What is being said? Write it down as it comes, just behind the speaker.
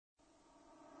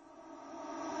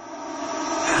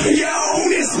Yo,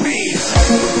 it's me.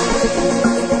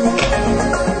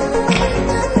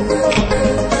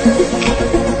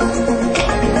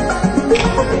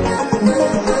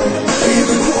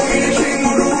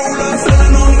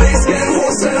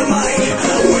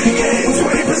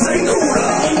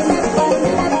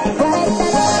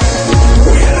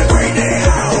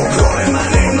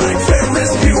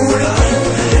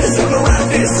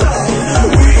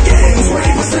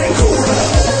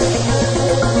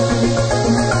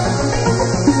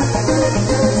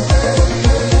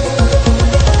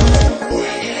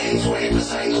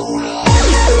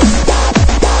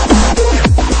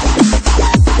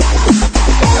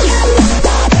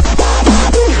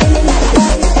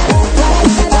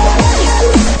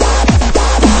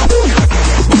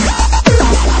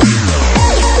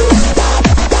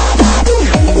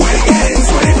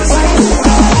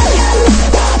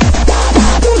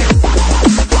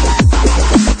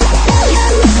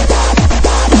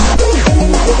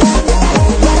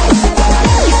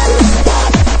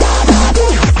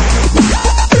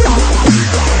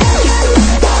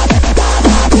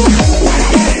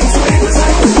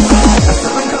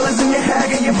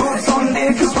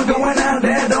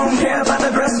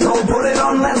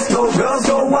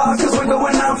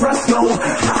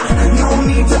 No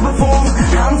need to perform.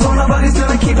 Hands on our bodies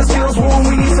gonna keep us feels warm.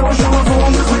 We need social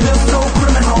reform, cause we're just so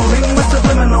criminal. Ring with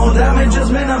subliminal, damage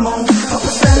is minimal. A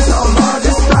percent of our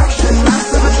distraction,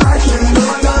 massive attraction,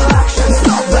 going all action.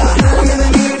 Stop that, I'm gonna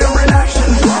need a reaction.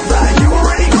 Drop that, you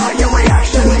already got your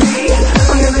reaction. Me,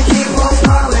 I'm gonna keep on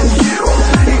smiling.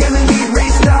 You're gonna need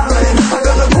restyling. I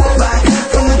got the pull back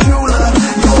from the jeweler.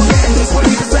 You're getting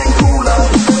 20% cooler.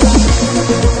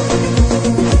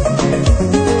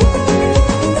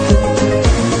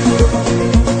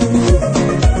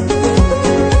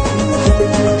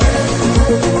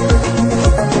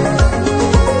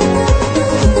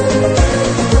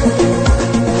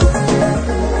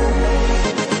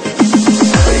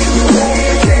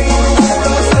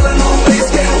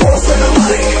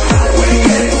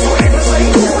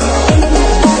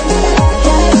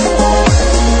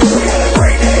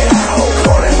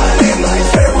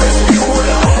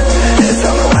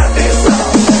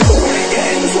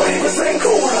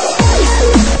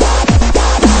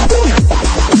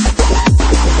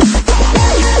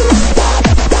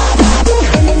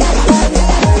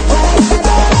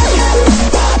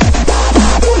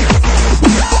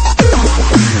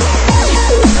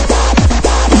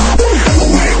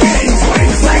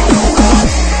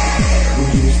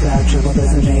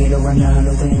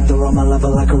 On my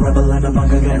level like a rebel in a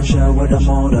bunker, getting shot with a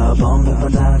motor. Bomb up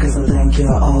and down cause I think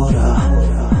your order.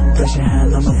 Place your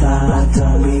hand on my thigh,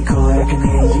 don't be coy, I can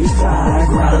hear you sigh.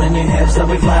 Grinding your hips, I'll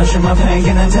be flashing my pink.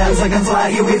 And in 10 seconds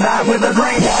flat, you'll be back with a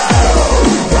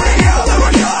drink.